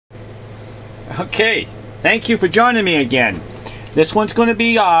Okay, thank you for joining me again. This one's going to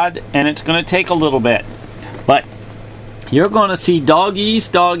be odd and it's going to take a little bit, but you're going to see doggies,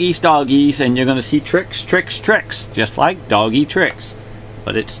 doggies, doggies, and you're going to see tricks, tricks, tricks, just like doggy tricks.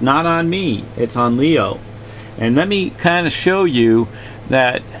 But it's not on me, it's on Leo. And let me kind of show you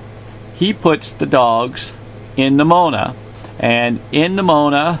that he puts the dogs in the Mona, and in the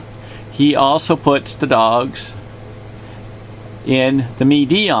Mona he also puts the dogs in the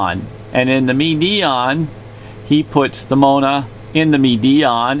Medion, and in the Medion he puts the Mona in the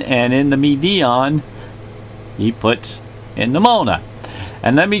Medion, and in the Medion he puts in the Mona.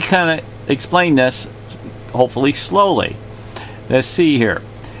 And let me kind of explain this, hopefully slowly. Let's see here.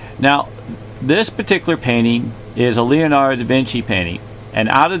 Now, this particular painting is a Leonardo da Vinci painting, and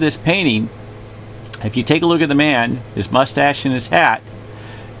out of this painting, if you take a look at the man, his mustache and his hat,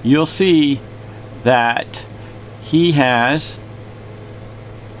 you'll see that he has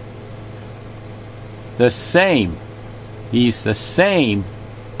the same, he's the same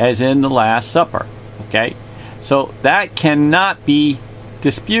as in the Last Supper. Okay, so that cannot be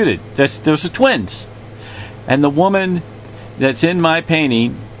disputed. Those are twins. And the woman that's in my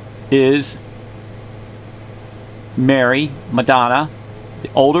painting is Mary, Madonna,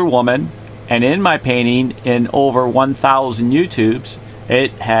 the older woman. And in my painting, in over 1,000 YouTubes,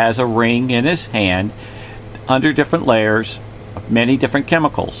 it has a ring in his hand under different layers of many different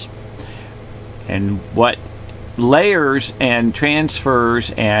chemicals. And what layers and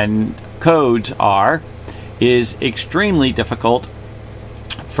transfers and codes are is extremely difficult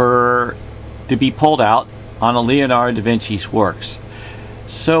to be pulled out on a Leonardo da Vinci's works.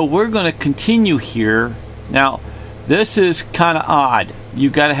 So we're going to continue here. Now, this is kind of odd. You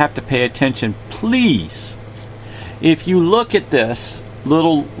gotta have to pay attention, please. If you look at this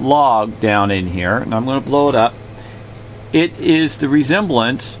little log down in here, and I'm going to blow it up, it is the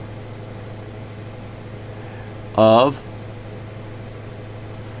resemblance of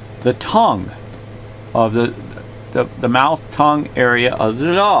the tongue of the mouth tongue area of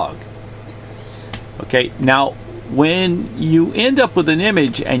the dog. Okay, now when you end up with an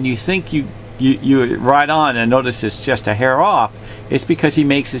image and you think you're right on and notice it's just a hair off, it's because he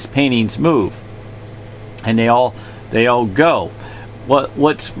makes his paintings move, and they all go.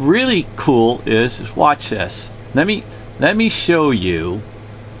 What's really cool is watch this. Let me show you.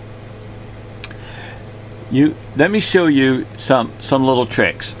 Let me show you some little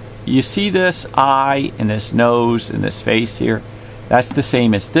tricks. You see this eye and this nose and this face here? That's the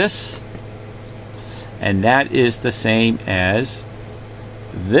same as this, and that is the same as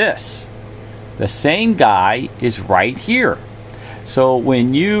this. The same guy is right here. So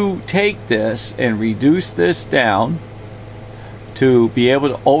when you take this and reduce this down to be able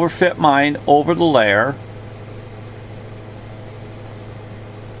to overfit mine over the layer,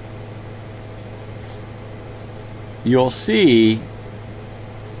 you'll see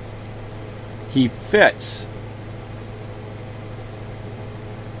he fits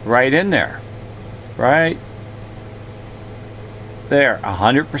right in there, right there,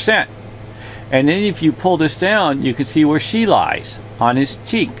 100%. And then if you pull this down, you can see where she lies on his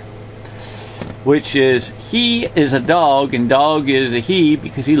cheek, which is, he is a dog and dog is a he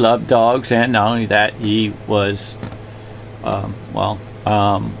because he loved dogs, and not only that, he was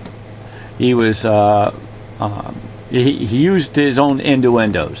he used his own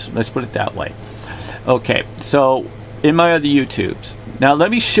innuendos, let's put it that way. Okay, so in my other YouTubes, now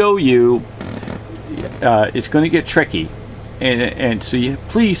let me show you. It's going to get tricky, and so you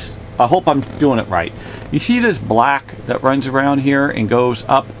please, I hope I'm doing it right. You see this black that runs around here and goes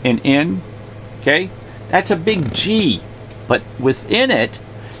up and in? Okay? That's a big G. But within it,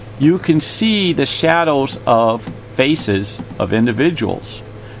 you can see the shadows of faces of individuals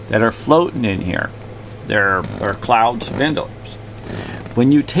that are floating in here. There are clouds of individuals.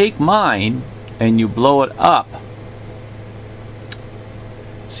 When you take mine and you blow it up,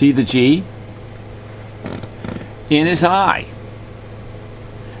 see the G? In his eye.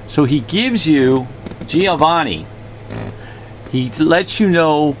 So he gives you Giovanni. He lets you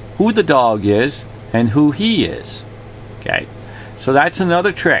know who the dog is and who he is. Okay, so that's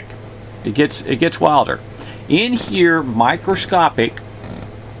another trick. It gets wilder. In here, microscopic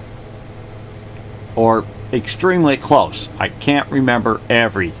or extremely close. I can't remember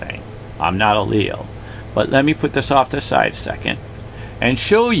everything. I'm not a Leo. But let me put this off to the side a second and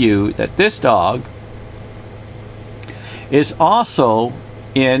show you that this dog is also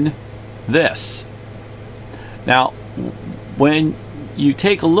in this. Now, when you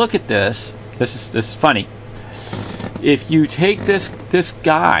take a look at this, this is funny. If you take this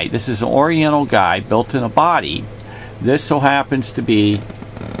guy, this is an Oriental guy built in a body. This so happens to be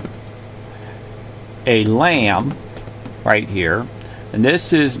a lamb right here, and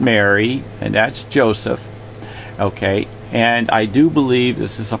this is Mary, and that's Joseph. Okay, and I do believe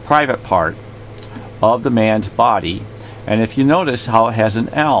this is a private part of the man's body. And if you notice how it has an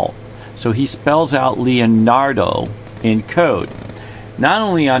L, so he spells out Leonardo in code. Not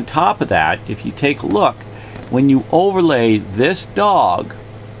only on top of that, if you take a look, when you overlay this dog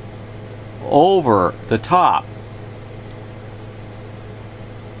over the top,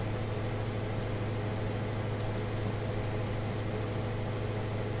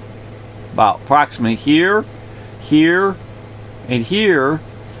 about approximately here, here, and here,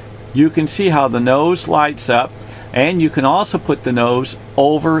 you can see how the nose lights up, and you can also put the nose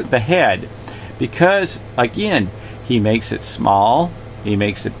over the head, because again, he makes it small, he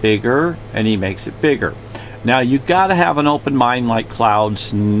makes it bigger, and he makes it bigger. Now you've got to have an open mind like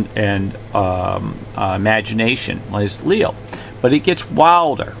clouds and imagination, like Leo, but it gets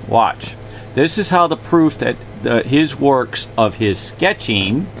wilder. Watch. This is how the proof that his works of his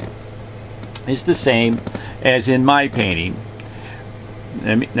sketching is the same as in my painting.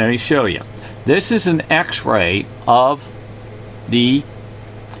 Let me show you. This is an X-ray of the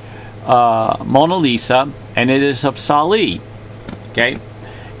Mona Lisa, and it is of Sali. Okay,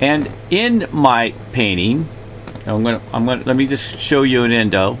 and in my painting, let me just show you an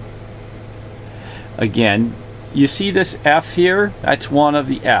endo. Again, you see this F here? That's one of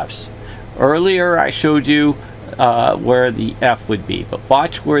the F's. Earlier I showed you where the F would be, but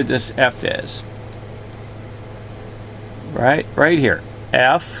watch where this F is. Right here.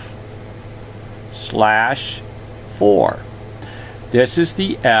 F/4. This is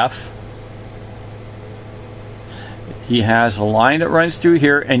the F. He has a line that runs through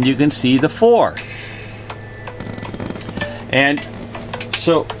here, and you can see the 4. And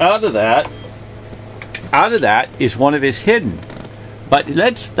so out of that is one of his hidden. But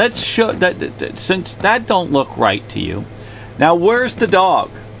let's show that, since that don't look right to you. Now where's the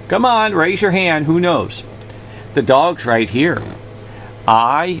dog? Come on, raise your hand. Who knows? The dog's right here.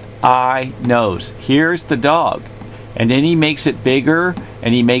 Eye, nose. Here's the dog. And then he makes it bigger,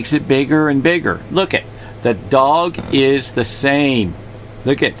 and he makes it bigger and bigger. Look at the dog is the same.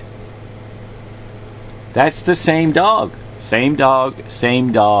 Look at. That's the same dog. Same dog,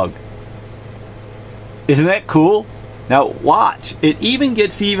 same dog. Isn't that cool? Now watch. It even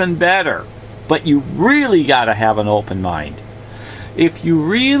gets even better. But you really got to have an open mind. If you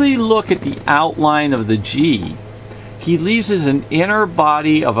really look at the outline of the G, he leaves as an inner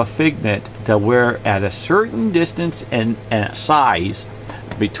body of a figment to where at a certain distance and size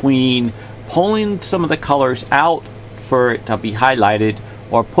between pulling some of the colors out for it to be highlighted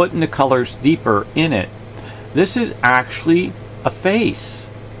or putting the colors deeper in it. This is actually a face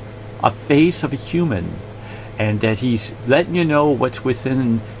of a human, and that he's letting you know what's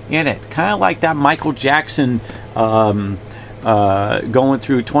within in it. Kind of like that Michael Jackson going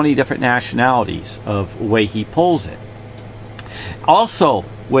through 20 different nationalities of the way he pulls it. Also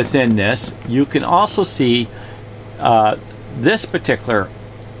within this, you can also see this particular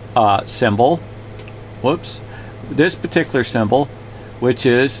symbol, this particular symbol, which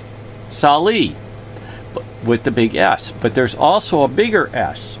is Sali with the big S, but there's also a bigger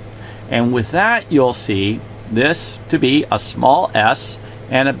S, and with that you'll see this to be a small s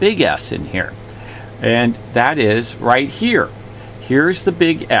and a big S in here, and that is right here. Here's the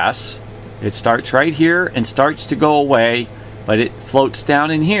big S. It starts right here and starts to go away, but it floats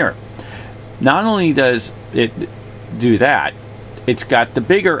down in here. Not only does it do that, it's got the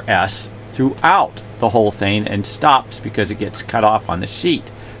bigger S throughout the whole thing and stops because it gets cut off on the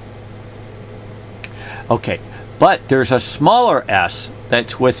sheet. Okay, but there's a smaller S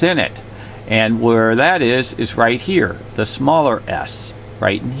that's within it, and where that is right here, the smaller S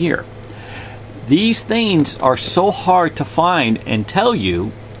right in here. These things are so hard to find and tell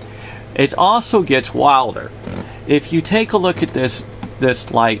you. It also gets wilder. If you take a look at this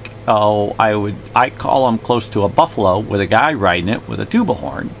like, I call him close to a buffalo with a guy riding it with a tuba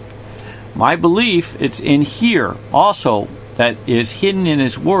horn. My belief, it's in here also that is hidden in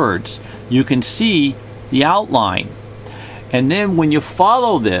his words. You can see the outline, and then when you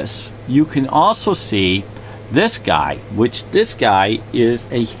follow this, you can also see this guy, which this guy is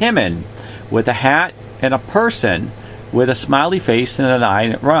a Hemin with a hat and a person with a smiley face and an eye,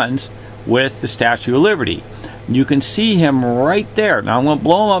 and it runs with the Statue of Liberty. You can see him right there. Now I'm going to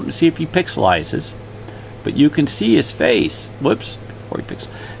blow him up and see if he pixelizes, but you can see his face. Whoops, before he pixels.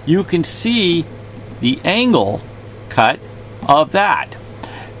 You can see the angle cut of that.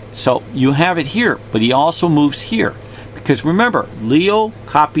 So you have it here, but he also moves here, because remember, Leo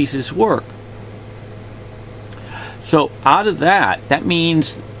copies his work. So out of that, that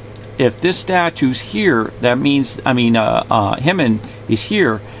means if this statue's here, that means, Hymen is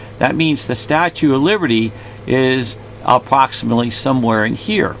here, that means the Statue of Liberty is approximately somewhere in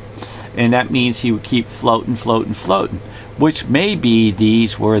here. And that means he would keep floating, floating, floating. Which may be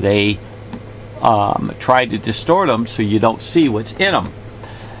these where they try to distort them so you don't see what's in them.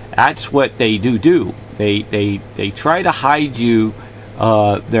 That's what they do. They try to hide you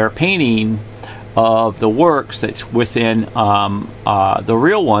their painting of the works that's within the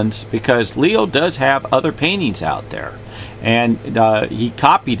real ones, because Leo does have other paintings out there, and he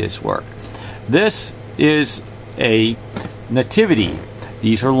copied his work. This is a nativity.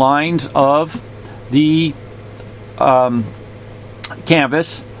 These are lines of the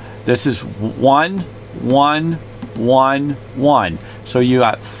canvas. This is 1, 1, 1, 1. So you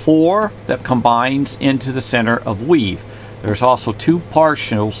got 4 that combines into the center of weave. There's also 2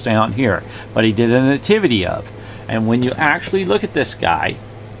 partials down here, but he did a nativity of. And when you actually look at this guy,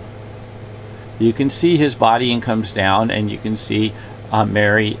 you can see his body and comes down, and you can see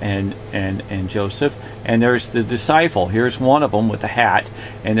Mary and Joseph. And there's the disciple. Here's one of them with a hat,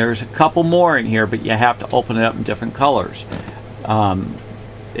 and there's a couple more in here, but you have to open it up in different colors.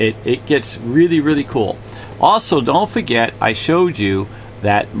 It gets really, really cool. Also, don't forget, I showed you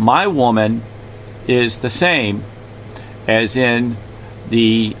that my woman is the same as in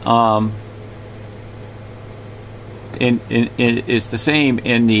the is the same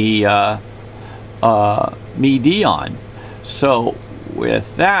in the Midion. So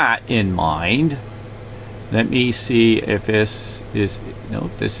with that in mind, let me see if this is, no,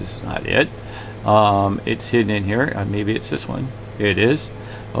 this is not it. It's hidden in here. Maybe it's this one. It is.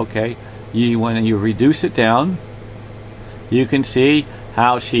 Okay. When you reduce it down, you can see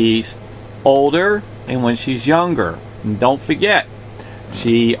how she's older and when she's younger. And don't forget,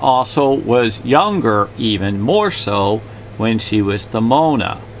 she also was younger, even more so, when she was the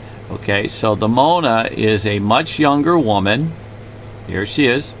Mona. Okay, so the Mona is a much younger woman. Here she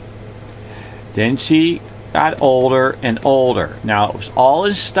is. Then she got older and older. Now, it was all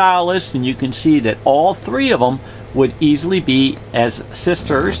in stylus, and you can see that all 3 of them would easily be as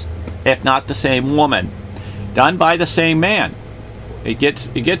sisters, if not the same woman, done by the same man. It gets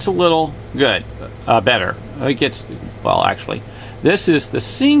a little good, better. It gets, well, actually, this is the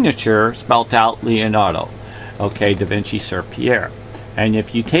signature spelt out Leonardo. Okay, Da Vinci Sir Pierre. And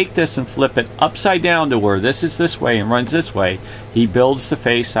if you take this and flip it upside down to where this is this way and runs this way, he builds the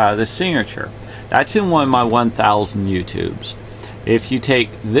face out of the signature. That's in one of my 1,000 YouTubes. If you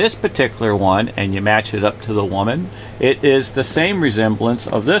take this particular one and you match it up to the woman, it is the same resemblance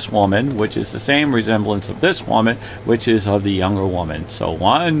of this woman, which is the same resemblance of this woman, which is of the younger woman. So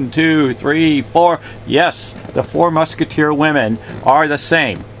 1, 2, 3, 4. Yes, the 4 musketeer women are the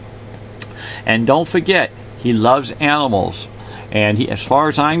same. And don't forget, he loves animals. And he, as far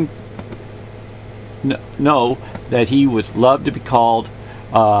as I know, that he would love to be called,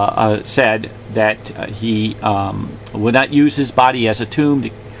 said that he would not use his body as a tomb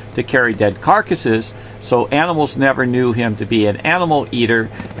to carry dead carcasses, so animals never knew him to be an animal eater,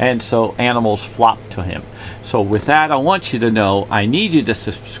 and so animals flocked to him. So with that, I want you to know, I need you to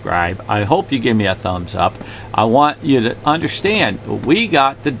subscribe. I hope you give me a thumbs up. I want you to understand, we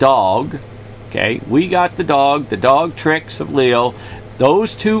got the dog, okay? We got the dog tricks of Leo.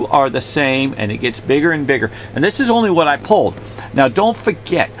 Those 2 are the same, and it gets bigger and bigger. And this is only what I pulled. Now, don't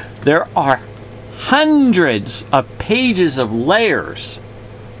forget, there are hundreds of pages of layers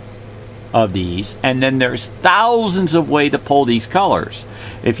of these, and then there's thousands of ways to pull these colors.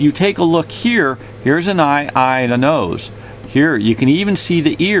 If you take a look here, here's an eye and a nose. Here, you can even see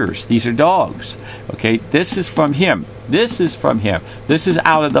the ears. These are dogs. Okay, this is from him. This is from him. This is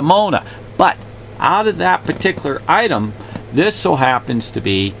out of the Mona. But out of that particular item, this so happens to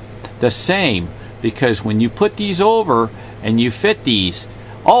be the same, because when you put these over and you fit these,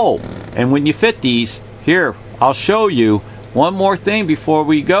 and when you fit these, here, I'll show you one more thing before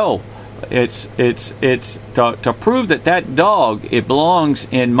we go. It's to prove that that dog, it belongs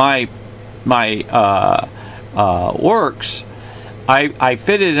in my works. I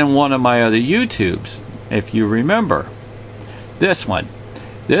fit it in one of my other YouTubes, if you remember. This one.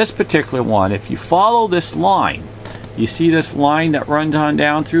 This particular one, if you follow this line, you see this line that runs on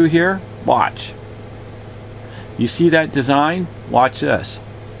down through here? Watch. You see that design? Watch this.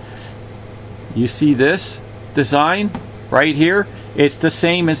 You see this design right here? It's the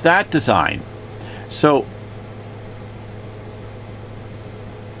same as that design. So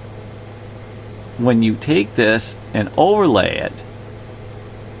when you take this and overlay it,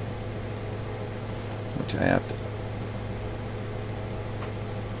 which I have to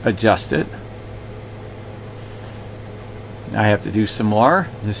adjust it. I have to do some more.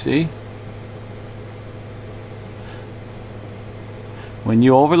 Let's see. When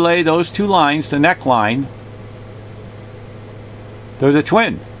you overlay those two lines, the neckline, they're the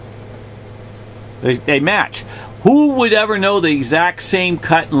twin. They match. Who would ever know the exact same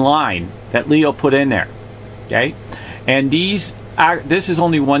cut and line that Leo put in there? Okay? And this is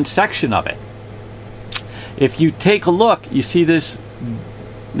only one section of it. If you take a look, you see this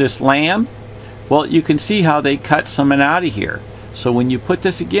lamb? Well, you can see how they cut something out of here. So when you put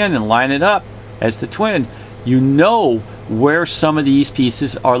this again and line it up as the twin, you know where some of these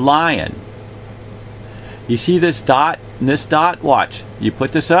pieces are lying. You see this dot and this dot? Watch. You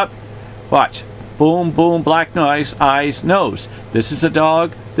put this up, watch. Boom, boom, black nose, eyes, nose. This is a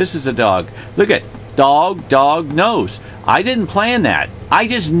dog, this is a dog. Look at dog, dog, nose. I didn't plan that. I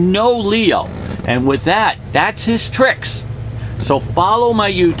just know Leo. And with that, that's his tricks. So follow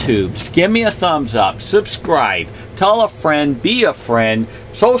my YouTubes, give me a thumbs up, subscribe, tell a friend, be a friend,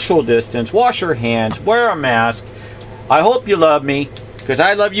 social distance, wash your hands, wear a mask. I hope you love me, because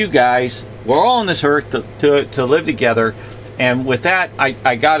I love you guys. We're all on this earth to live together. And with that,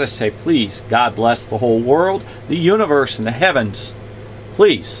 I gotta say, please, God bless the whole world, the universe, and the heavens.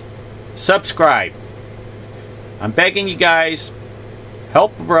 Please, subscribe. I'm begging you guys,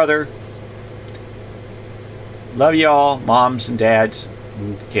 help a brother. Love you all, moms and dads,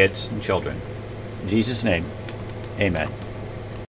 and kids and children. In Jesus' name, amen.